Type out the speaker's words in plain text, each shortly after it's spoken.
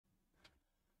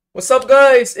What's up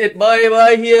guys, it's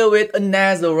Bye here with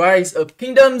another Rise of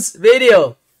Kingdoms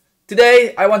video.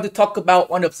 Today I want to talk about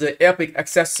one of the epic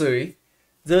accessory,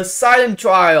 the Silent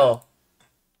Trial.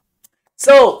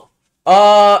 So,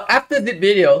 after this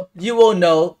video, you will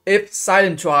know if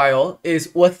Silent Trial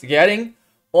is worth getting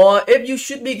or if you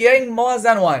should be getting more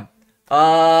than one.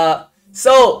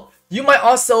 So you might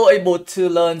also able to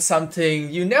learn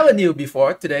something you never knew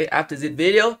before today after this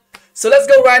video. So let's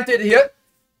go right into it here.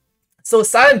 So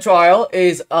Silent Trial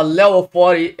is a level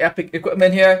 40 epic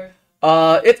equipment here.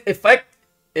 Its effect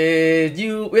is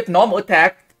with normal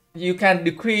attack, you can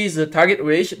decrease the target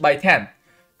range by 10.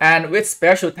 And with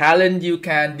special talent, you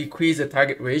can decrease the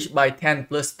target range by 10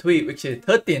 plus 3, which is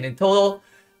 13 in total.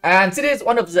 And it is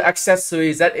one of the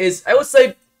accessories that is, I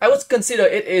would consider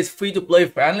it is free to play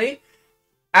friendly,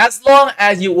 as long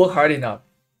as you work hard enough.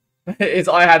 It's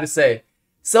all I have to say.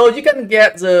 So you can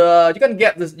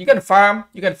farm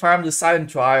the Silent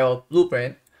Trial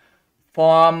blueprint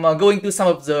from going to some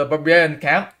of the barbarian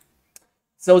camp.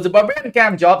 So the barbarian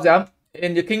camp drops them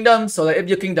in your kingdom. So like if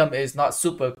your kingdom is not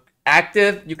super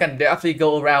active, you can definitely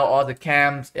go around all the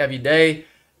camps every day,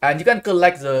 and you can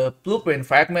collect the blueprint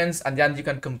fragments, and then you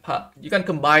can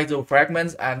combine the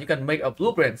fragments and you can make a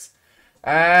blueprints.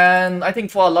 And I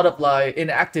think for a lot of like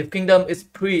inactive kingdom, it's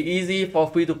pretty easy for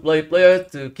free-to-play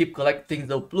players to keep collecting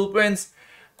the blueprints,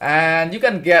 and you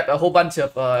can get a whole bunch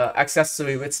of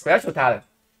accessory with special talent.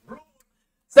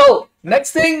 So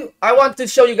next thing I want to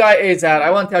show you guys is that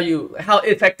I want to tell you how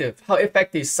effective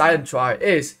Silent Trial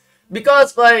is,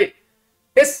 because like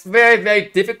it's very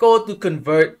difficult to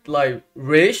convert like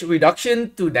range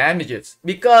reduction to damages,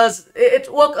 because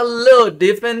it works a little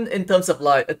different in terms of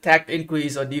like attack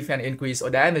increase or defense increase or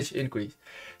damage increase.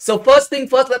 So first thing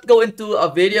first, let's go into a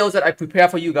video that I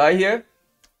prepared for you guys here.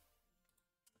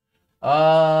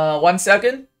 1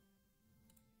 second.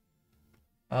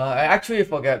 I actually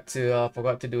forgot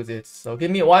to do this, so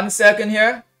give me 1 second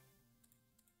here.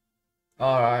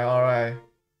 All right.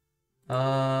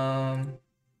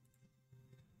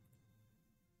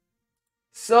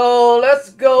 So let's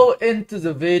go into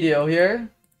the video here.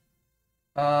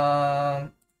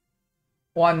 1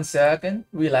 second.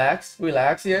 Relax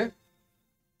here.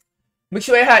 Make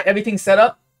sure I have everything set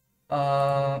up.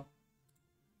 How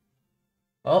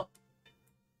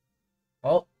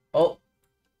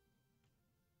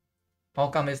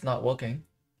come it's not working?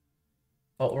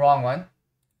 Oh, wrong one.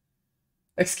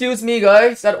 Excuse me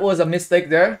guys, that was a mistake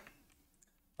there.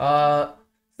 So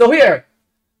here.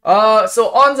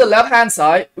 So on the left hand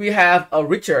side, we have a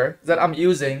Richer that I'm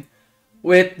using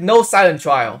with no Silent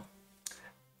Trial.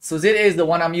 So this is the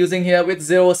one I'm using here with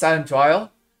 0 Silent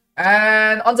Trial.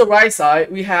 And on the right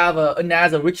side, we have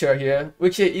another Richer here,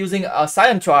 which is using a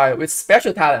Silent Trial with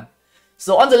special talent.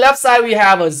 So on the left side, we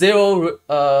have a 0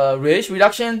 range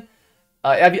reduction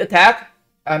every attack.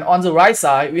 And on the right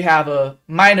side, we have a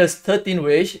minus 13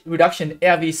 range reduction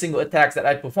every single attack that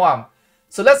I perform.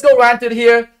 So let's go right into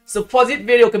here. So for this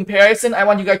video comparison, I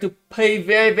want you guys to pay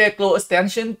very close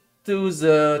attention to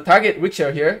the target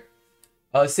Richer here.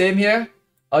 Same here.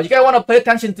 You guys want to pay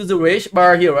attention to the range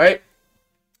bar here, right?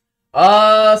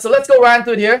 So let's go right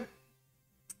into it here.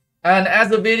 And as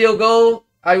the video goes,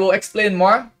 I will explain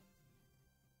more.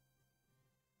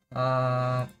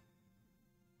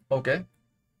 Okay.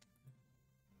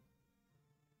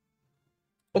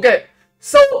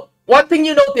 So one thing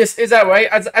you notice is that, right,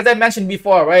 as I mentioned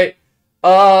before, right,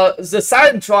 the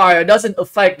Silent Trial doesn't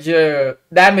affect your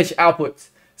damage output.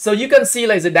 So you can see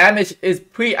like the damage is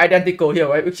pretty identical here,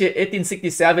 right, which is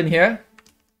 1867 here,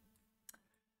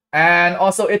 and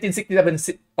also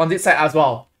 1867 on this side as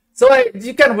well. So like,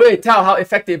 you can really tell how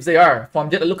effective they are from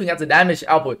just looking at the damage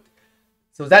output.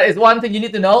 So that is one thing you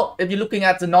need to know. If you're looking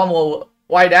at the normal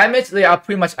Y damage, they are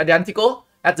pretty much identical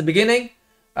at the beginning.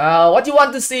 What you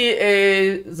want to see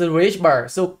is the range bar.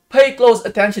 So pay close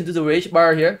attention to the range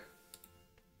bar here.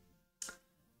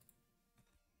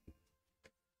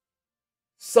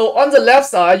 So on the left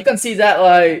side, you can see that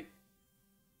like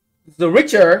the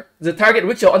target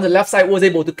Richer on the left side was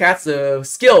able to cast the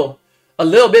skill a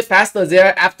little bit faster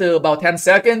there after about 10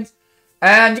 seconds.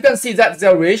 And you can see that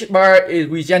the range bar is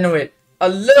regenerate a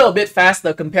little bit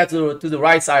faster compared to the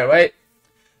right side, right?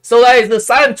 So like the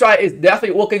Silent Trial is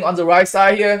definitely working on the right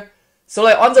side here. So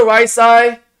like on the right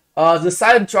side, the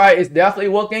Silent Trial is definitely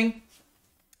working.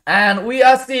 And we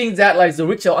are seeing that like the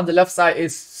Richer on the left side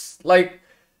is like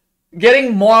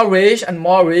getting more range and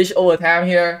more range over time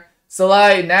here. So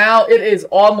like now it is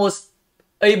almost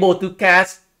able to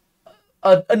cast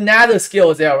another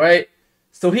skill there, right?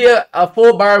 So here a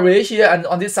 4 bar range here, and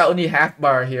on this side only half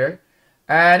bar here.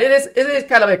 And it is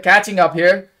kind of a catching up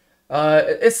here.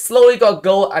 it's slowly gonna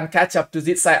go and catch up to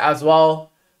this side as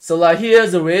well. So like here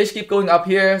the range keep going up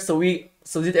here, so this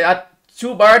is at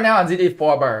 2 bar now and this is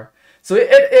 4 bar. So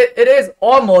it is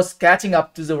almost catching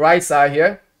up to the right side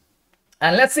here.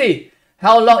 And let's see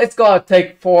how long it's gonna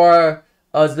take for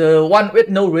the one with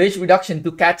no range reduction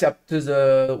to catch up to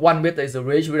the one with is a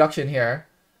range reduction here.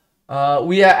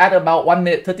 We are at about 1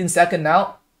 minute 13 seconds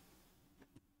now.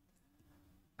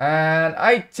 And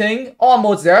I think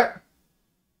almost there.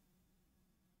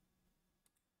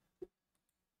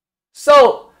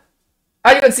 So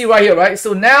as you can see right here, right?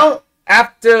 So now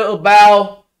after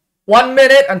about 1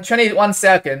 minute and 21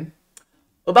 seconds,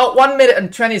 about 1 minute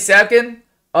and 20 seconds,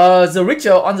 the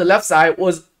ritual on the left side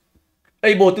was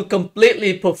able to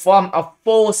completely perform a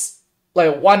full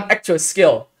like one actual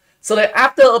skill. So like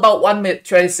after about 1 minute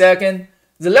 20 seconds,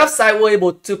 the left side were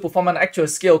able to perform an actual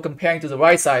skill comparing to the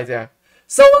right side there.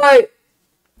 So like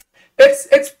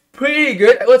it's pretty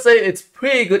good. I would say it's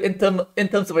pretty good in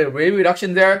terms of a rate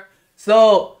reduction there.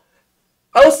 So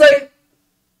I would say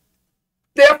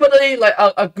definitely like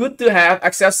a good to have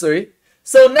accessory.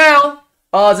 So now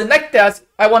the next test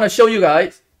I want to show you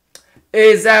guys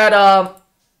is that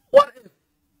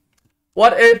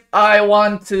what if I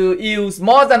want to use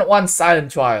more than one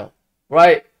silent trial,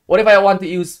 right? What if I want to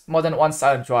use more than one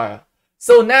silent trial?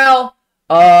 So now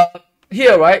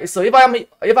here, right? So if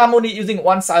I'm only using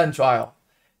one silent trial,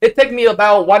 it takes me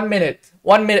about 1 minute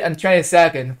and 20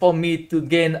 seconds for me to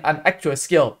gain an actual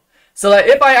skill. So like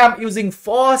if I'm using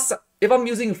four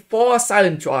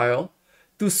silent trial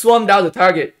to swarm down the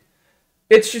target,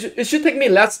 it should take me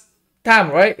less time,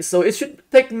 right? So it should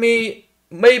take me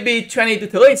maybe 20 to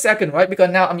 30 seconds, right? Because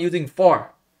now I'm using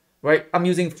 4, right? I'm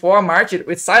using 4 marches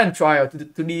with silent trial to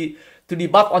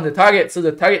debuff on the target. So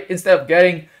the target, instead of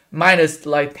getting minus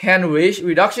like 10 range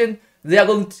reduction, they are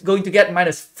going to get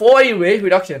minus 40 range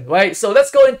reduction, right? So let's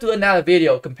go into another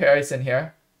video comparison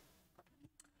here.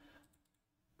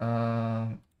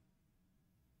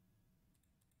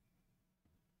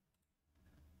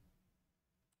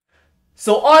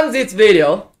 So on this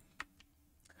video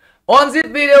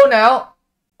now,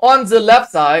 on the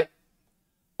left side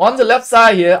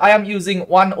here, I am using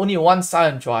only one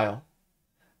silent trial,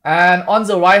 and on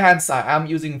the right hand side, I'm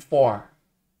using 4.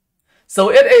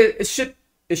 So it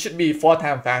should be 4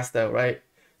 times faster, right?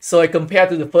 So compared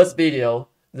to the first video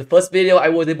I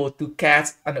was able to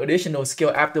cast an additional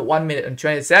skill after 1 minute and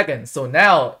 20 seconds. So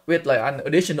now with like an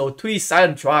additional 3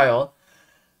 silent trial,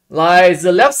 like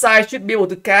the left side should be able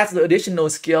to cast the additional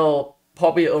skill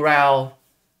probably around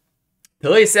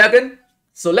 30 seconds.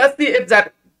 So let's see if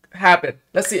that happened.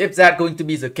 Let's see if that's going to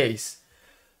be the case.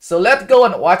 So let's go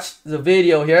and watch the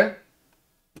video here.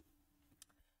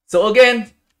 So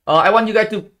again, I want you guys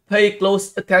to pay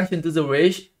close attention to the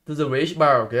range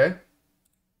bar, okay?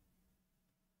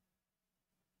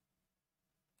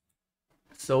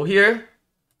 So here,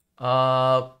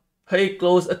 pay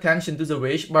close attention to the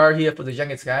range bar here for the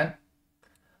jungle scan.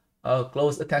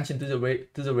 Close attention to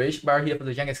the range bar here for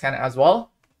the jungle scan as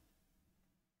well.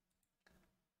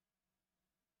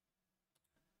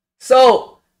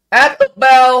 So at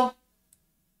about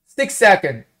 6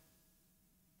 seconds,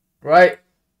 right?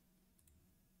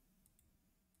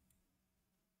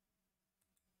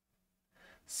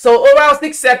 So around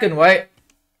 6 seconds, right?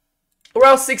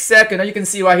 Around 6 seconds, as you can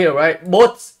see right here, right?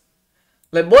 Both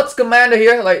commander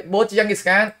here, like both jungle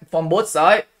scan from both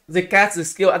sides, they cast the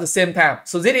skill at the same time.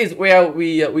 So this is where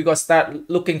we gotta start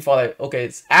looking for like, okay,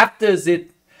 it's after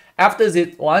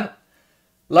this one,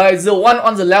 like the one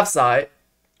on the left side,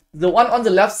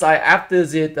 after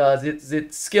the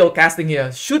skill casting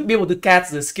here should be able to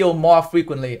cast the skill more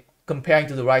frequently comparing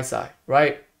to the right side,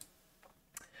 right?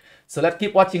 So let's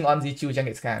keep watching on the two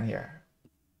jungle scan here.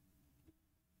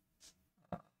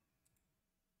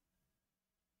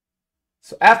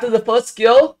 So after the first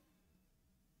skill,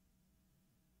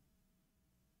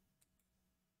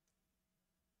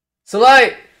 so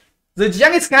like the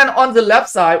jungle scan on the left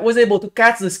side was able to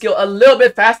catch the skill a little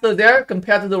bit faster there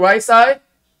compared to the right side,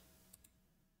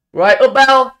 right?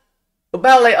 About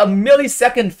like a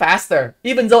millisecond faster,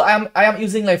 even though I am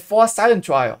using like 4 silent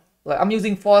trial. Like I'm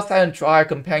using 4 silent trial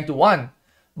comparing to 1,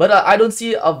 but I don't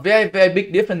see a very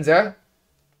big difference there.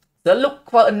 So look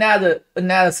for another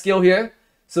skill here.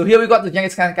 So here we got the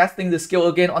jungle scan casting the skill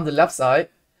again on the left side,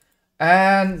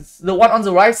 and the one on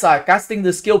the right side casting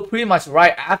the skill pretty much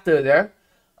right after there.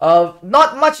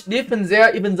 Not much difference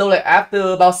there, even though like after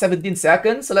about 17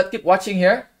 seconds. So let's keep watching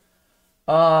here.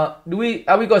 Are we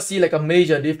gonna see like a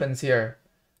major difference here?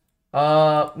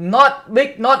 Not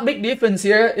big difference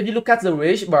here. If you look at the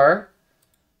range bar,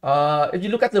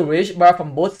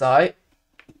 from both sides,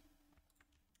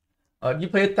 You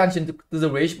pay attention to the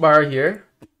rage bar here.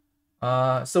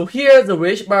 So here the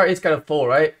rage bar is kind of full,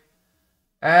 right?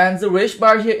 And the rage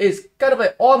bar here is kind of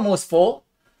like almost full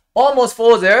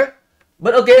there.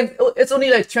 But again, it's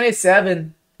only like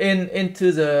 27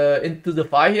 into the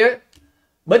fight here.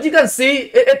 But you can see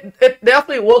it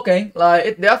definitely working, like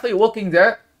it definitely working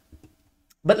there.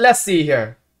 But let's see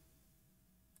here.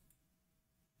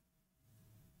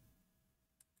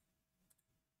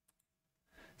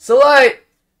 So like,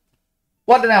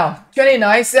 what now?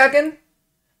 29 second?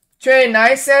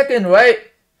 29 second, right?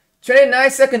 29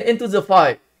 second into the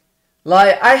fight.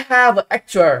 Like I have an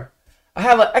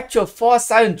actual 4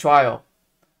 silent trial.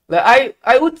 Like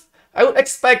I would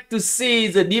expect to see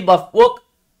the debuff work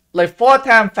like 4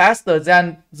 times faster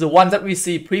than the one that we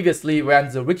see previously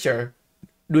when the Richter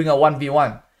doing a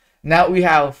 1v1. Now we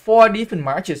have 4 different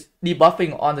marches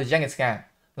debuffing on the Genghis Khan.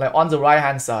 Like on the right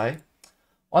hand side.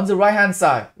 On the right hand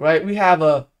side, right, we have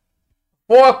a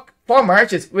 4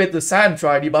 marches with the silent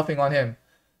trial debuffing on him.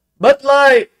 But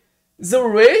like the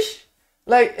rage,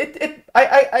 like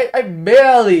I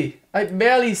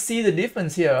barely see the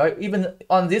difference here, right? Even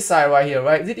on this side right here,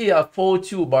 right? This is a full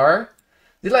 2 bar.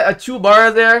 There's like a 2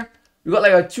 bar there. We got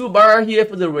like a 2 bar here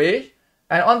for the rage.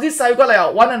 And on this side, we got like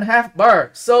a 1.5 bar.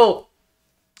 So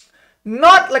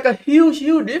not like a huge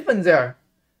difference there.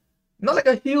 Not like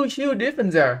a huge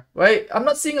difference there, right? I'm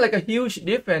not seeing like a huge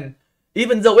difference,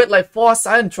 even though with like 4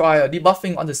 silent trial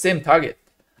debuffing on the same target.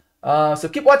 So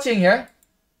keep watching here.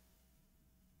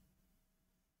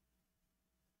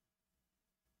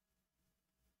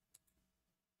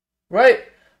 Right,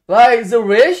 like the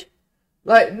rage,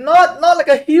 like not like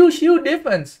a huge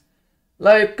difference.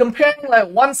 Like comparing like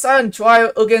 1 silent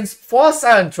trial against 4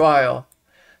 silent trial.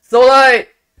 So like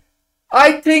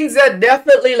I think that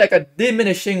definitely like a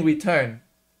diminishing return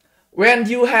when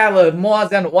you have a more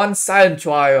than 1 silent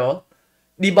trial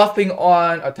debuffing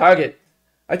on a target.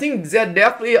 I think that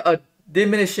definitely a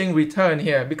diminishing return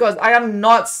here, because I am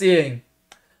not seeing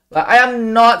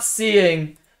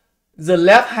the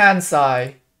left hand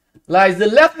side. Like the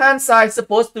left hand side is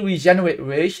supposed to regenerate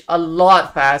rage a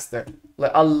lot faster,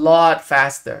 like a lot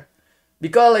faster,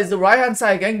 because like the right hand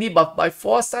side getting debuffed by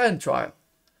 4 silent trial.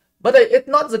 But it's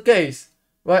not the case,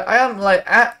 right? I am like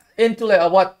into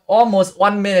like almost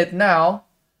 1 minute now,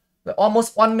 like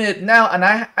almost 1 minute now, and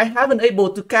I haven't able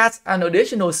to cast an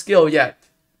additional skill yet.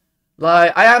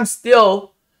 Like I am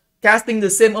still casting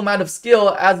the same amount of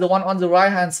skill as the one on the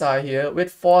right hand side here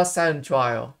with 4 silent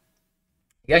trial,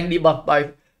 getting debuffed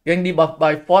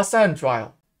by 4 silent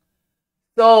trial.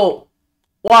 So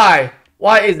why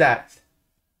is that?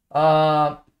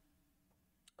 Like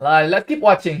let's keep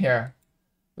watching here.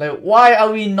 Like why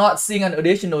are we not seeing an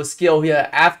additional skill here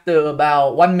after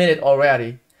about 1 minute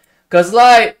already? Because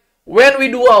like when we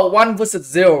do a 1 versus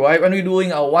 0, right? When we're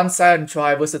doing a 1 silent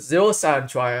trial versus 0 silent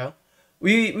trial,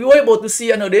 we were able to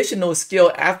see an additional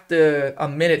skill after a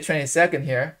minute 20 seconds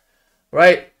here,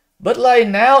 right? But like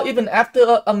now, even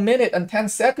after a minute and 10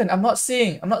 seconds, I'm not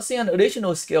seeing an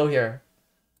additional skill here.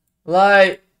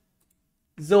 Like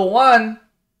the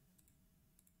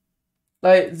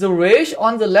rage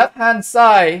on the left hand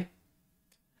side,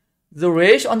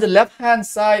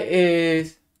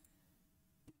 is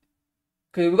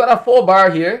okay. We got a 4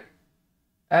 bar here,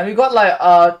 and we got like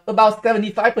about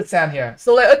 75% here.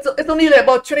 So like it's only like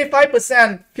about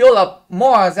 25% fill up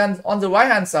more than on the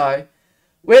right hand side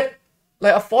with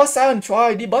like a 4 silent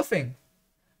trial debuffing.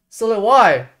 So like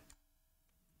why?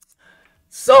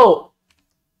 So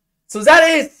that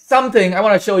is something I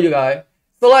want to show you guys.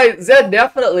 So like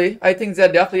I think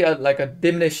that definitely like a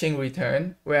diminishing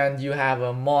return when you have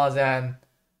a more than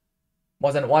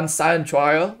 1 silent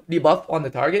trial debuff on the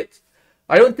target.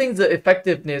 I don't think the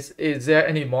effectiveness is there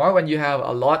anymore when you have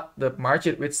a lot that march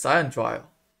it with silent trial.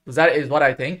 So that is what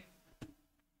I think.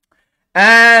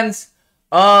 And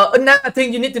another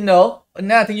thing you need to know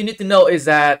is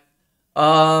that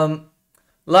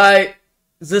like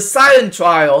the silent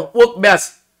trial work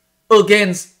best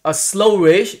against a slow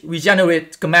rage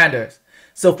regenerate commanders.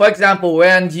 So for example,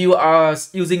 when you are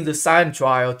using the silent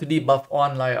trial to debuff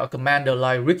on like a commander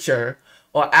like Richter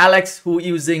or Alex, who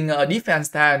using defense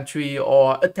talentry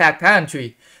or attack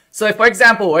talentry. So for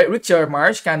example, right, Richter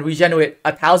March can regenerate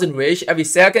 1000 rage every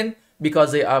second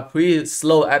because they are pretty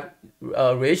slow at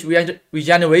rage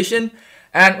regeneration.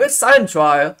 And with silent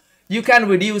trial, you can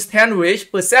reduce 10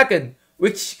 rage per second,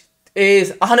 which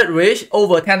is 100 rage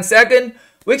over 10 seconds,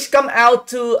 which come out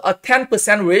to a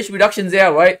 10% rage reduction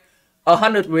there, right?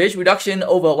 100 rage reduction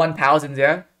over 1000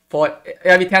 there for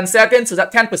every 10 seconds, so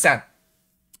that's 10%.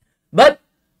 But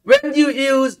when you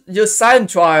use your silent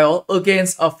trial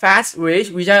against a fast rage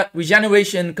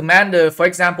regeneration commander, for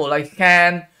example, like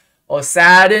Can or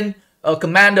Sadin, a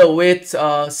commander with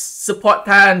support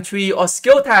talent tree or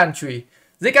skill talent tree,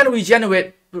 they can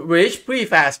regenerate rage pretty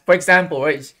fast. For example,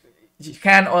 right,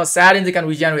 Can or Sadin, they can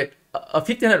regenerate a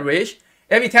 1500 rage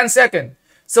every 10 seconds.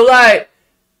 So like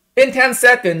in 10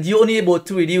 seconds, you're only able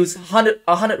to reduce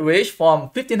 100 rage from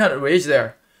 1500 rage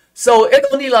there. So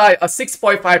it's only like a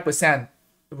 6.5%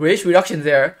 rage reduction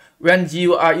there when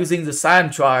you are using the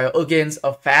silent trial against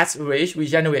a fast rage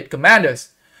regenerate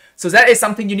commanders. So that is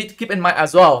something you need to keep in mind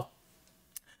as well.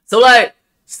 So like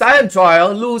silent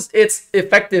trial lose its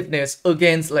effectiveness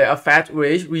against like a fast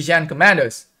rage regen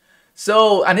commanders.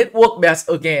 So and it works best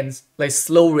against like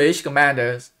slow rage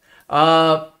commanders.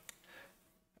 And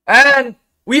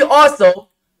we also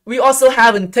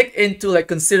haven't taken into like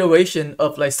consideration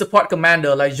of like support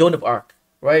commander like Joan of Arc,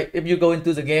 right? If you go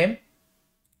into the game.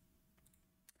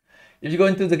 If you go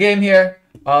into the game here,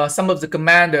 some of the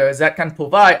commanders that can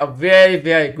provide a very,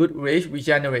 very good rage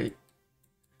regenerate,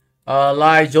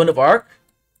 like Joan of Arc.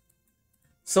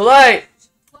 So like,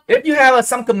 if you have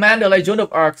some commander like Joan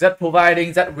of Arc that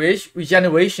providing that rage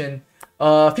regeneration,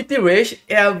 50 rage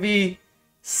every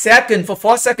second for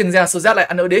 4 seconds there, so that like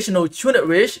an additional 200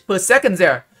 rage per second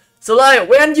there. So like,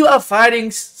 when you are fighting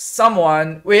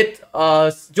someone with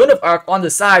Joan of Arc on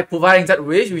the side providing that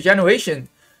rage regeneration,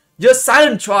 your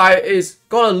silent trial is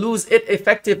gonna lose its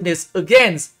effectiveness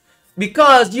against,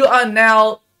 because you are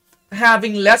now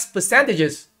having less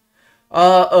percentages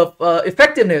of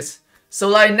effectiveness. So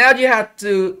like now you have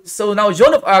to, so now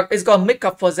Joan of Arc is gonna make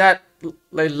up for that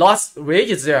like lost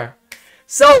rages there.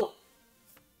 So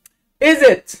is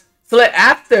it, so like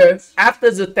after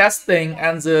the testing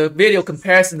and the video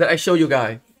comparison that I show you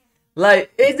guys,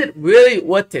 like is it really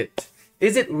worth it?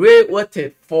 Is it really worth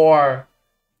it for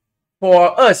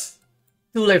us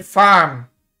to like farm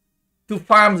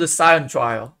the silent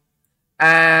trial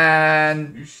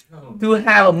and to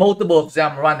have a multiple of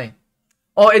them running?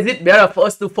 Or is it better for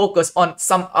us to focus on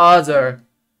some other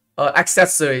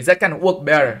accessories that can work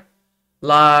better?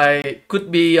 Like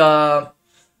could be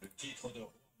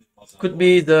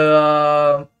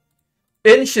the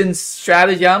ancient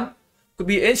stratagem. Could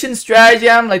be ancient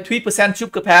stratagem, like 3%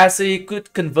 troop capacity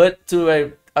could convert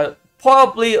to a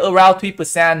probably around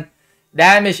 3%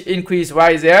 damage increase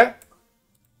right there.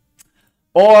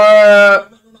 Or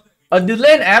a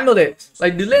Delayed Amulet.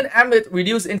 Like Delayed Amulet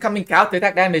reduce incoming counter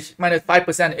attack damage minus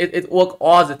 5%. It work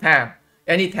all the time.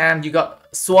 Anytime you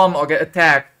got swarm or get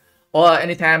attacked, or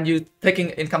anytime you taking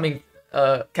incoming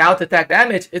counter attack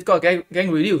damage, it's gonna get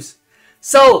reduced.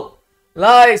 So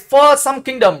like for some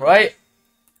kingdom, right?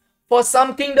 For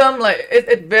some kingdom, like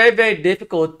it's very, very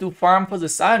difficult to farm for the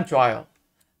silent trial.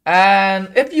 And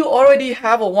if you already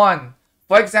have a one,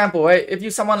 for example, right, if you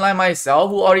someone like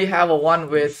myself who already have a one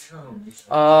with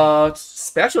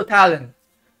special talent,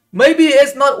 maybe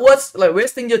it's not worth like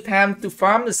wasting your time to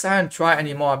farm the silent trial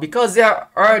anymore, because there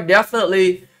are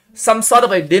definitely some sort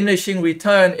of a diminishing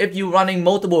return if you running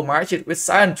multiple marches with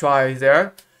silent trials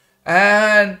there.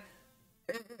 And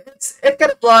it's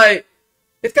kind of like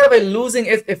losing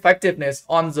its effectiveness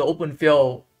on the open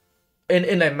field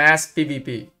in a mass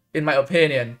PvP, in my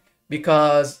opinion,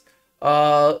 because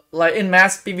like in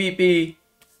mass PvP,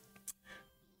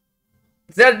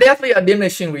 there's definitely a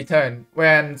diminishing return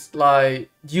when like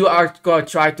you are gonna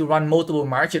try to run multiple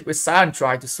marches with silent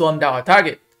try to swarm down a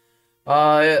target.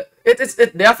 It's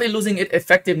definitely losing its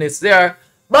effectiveness there,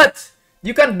 but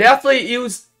you can definitely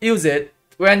use it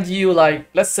when you, like,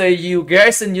 let's say you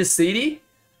garrison your city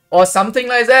or something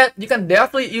like that. You can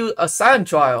definitely use a silent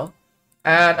trial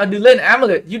and a Delayed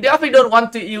Amulet. You definitely don't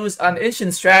want to use an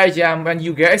ancient stratagem when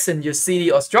you garrison your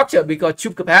city or structure, because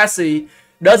troop capacity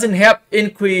doesn't help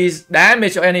increase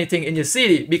damage or anything in your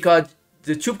city, because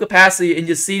the troop capacity in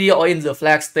your city or in the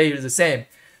flag stays the same.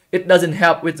 It doesn't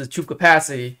help with the troop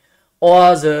capacity.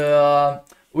 Or the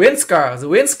Windscar. The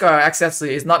Windscar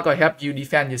accessory is not going to help you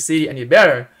defend your city any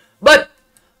better. But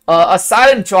a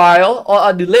silent trial or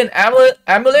a Delayed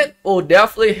Amulet will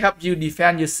definitely help you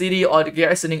defend your city or the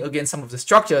garrisoning against some of the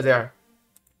structure there.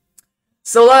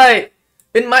 So like,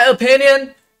 in my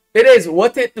opinion, it is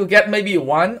worth it to get maybe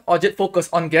one, or just focus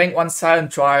on getting one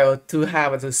silent trial to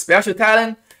have as a special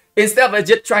talent, instead of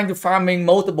just trying to farming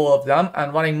multiple of them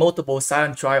and running multiple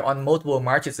silent trial on multiple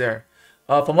marches there.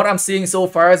 From what I'm seeing so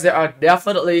far, there are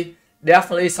definitely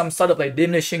some sort of like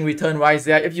diminishing return rise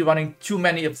there if you're running too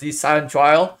many of these silent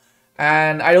trial,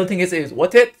 and I don't think it is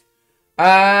worth it.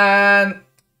 And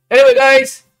anyway,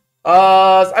 guys,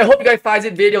 I hope you guys find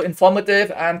this video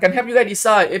informative and can help you guys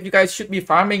decide if you guys should be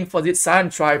farming for this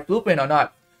silent trial blueprint or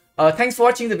not. Thanks for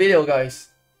watching the video, guys.